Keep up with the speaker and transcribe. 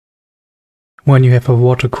When you have a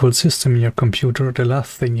water-cooled system in your computer, the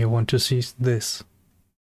last thing you want to see is this.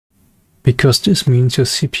 Because this means your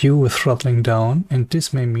CPU is throttling down, and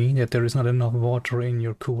this may mean that there is not enough water in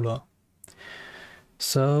your cooler.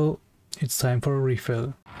 So it's time for a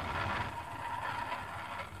refill.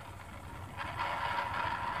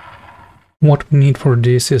 What we need for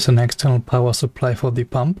this is an external power supply for the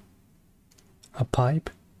pump, a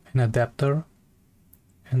pipe, an adapter,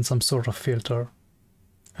 and some sort of filter.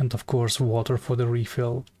 And of course water for the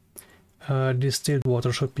refill. Distilled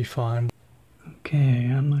water should be fine. Okay,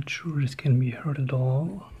 I'm not sure this can be heard at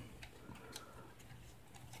all.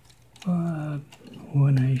 But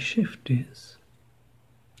when I shift this,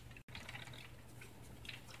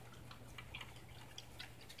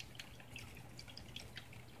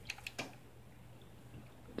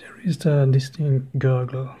 there is a distinct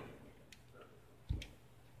gurgle.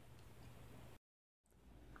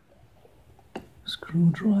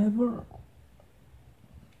 Screwdriver.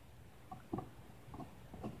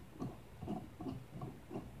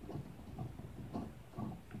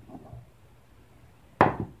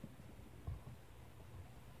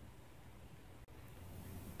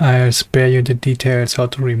 I'll spare you the details how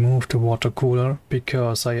to remove the water cooler,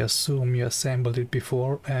 because I assume you assembled it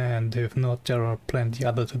before, and if not, there are plenty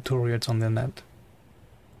other tutorials on the net.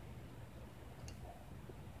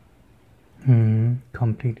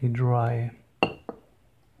 Completely dry.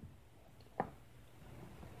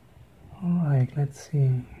 Alright, let's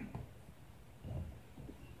see.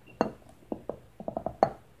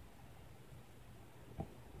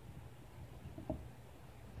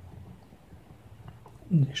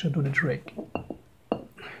 This should do the trick.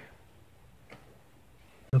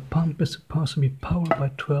 The pump is supposed to be powered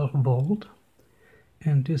by 12 volt,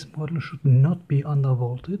 and this model should not be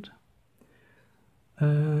undervolted.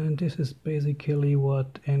 And this is basically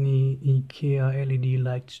what any Ikea LED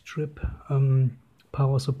light strip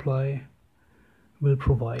power supply will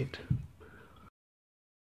provide.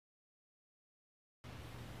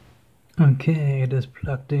 Okay, it is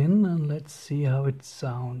plugged in, and let's see how it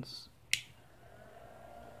sounds.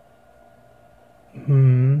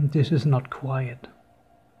 This is not quiet.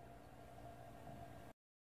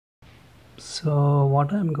 So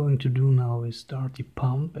what I'm going to do now is start the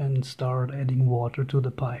pump and start adding water to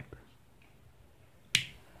the pipe.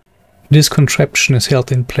 This contraption is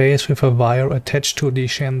held in place with a wire attached to the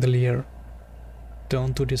chandelier.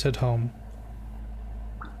 Don't do this at home.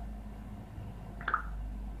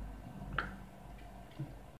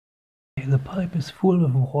 The pipe is full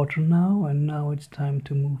of water now, and now it's time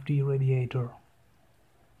to move the radiator.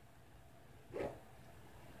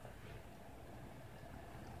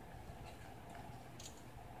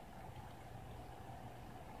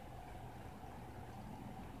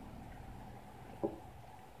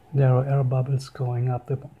 There are air bubbles going up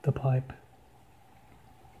the pipe.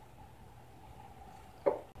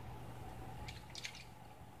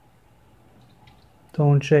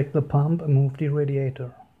 Don't shake the pump and move the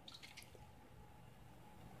radiator.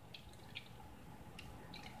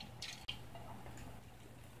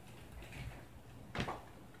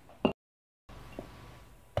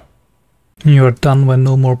 You're done when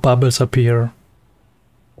no more bubbles appear.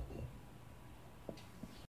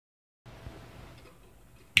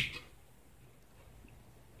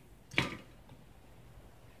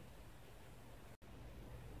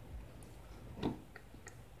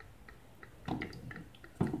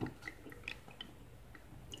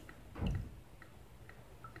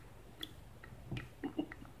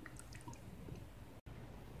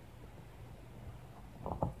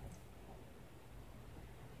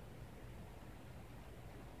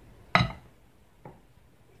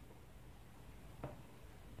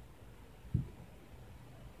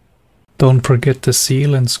 Don't forget to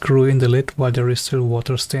seal and screw in the lid while there is still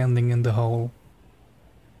water standing in the hole.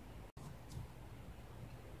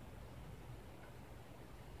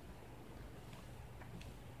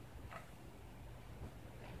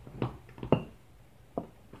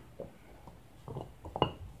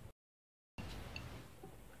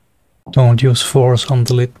 Don't use force on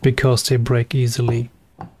the lid because they break easily.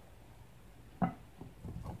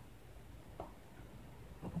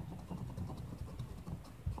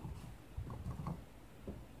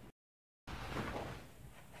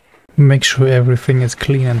 Make sure everything is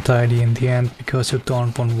clean and tidy in the end, because you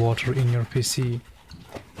don't want water in your PC.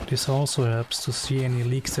 This also helps to see any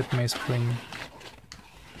leaks that may spring.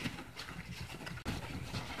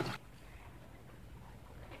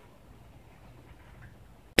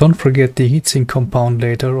 Don't forget the heatsink compound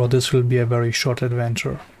later, or this will be a very short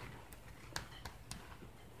adventure.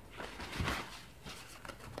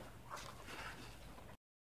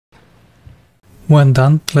 When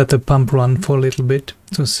done, let the pump run for a little bit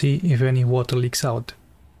to see if any water leaks out.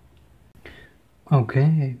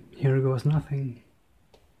 Okay, here goes nothing.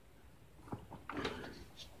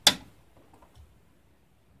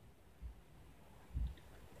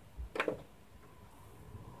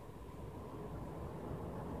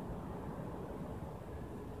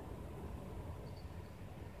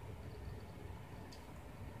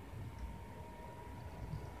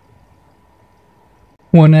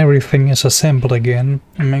 When everything is assembled again,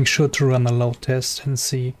 make sure to run a load test and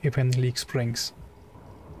see if any leak springs.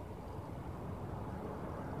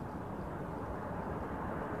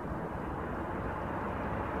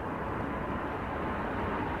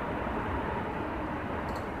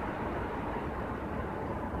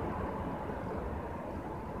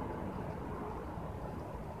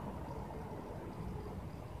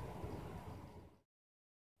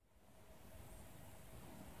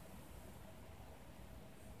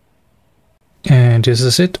 And this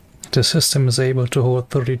is it. The system is able to hold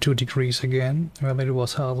 32 degrees again, when it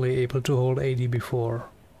was hardly able to hold 80 before.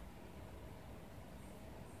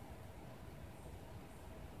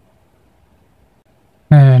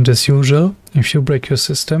 And as usual, if you break your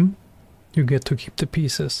system, you get to keep the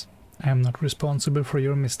pieces. I am not responsible for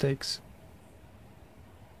your mistakes.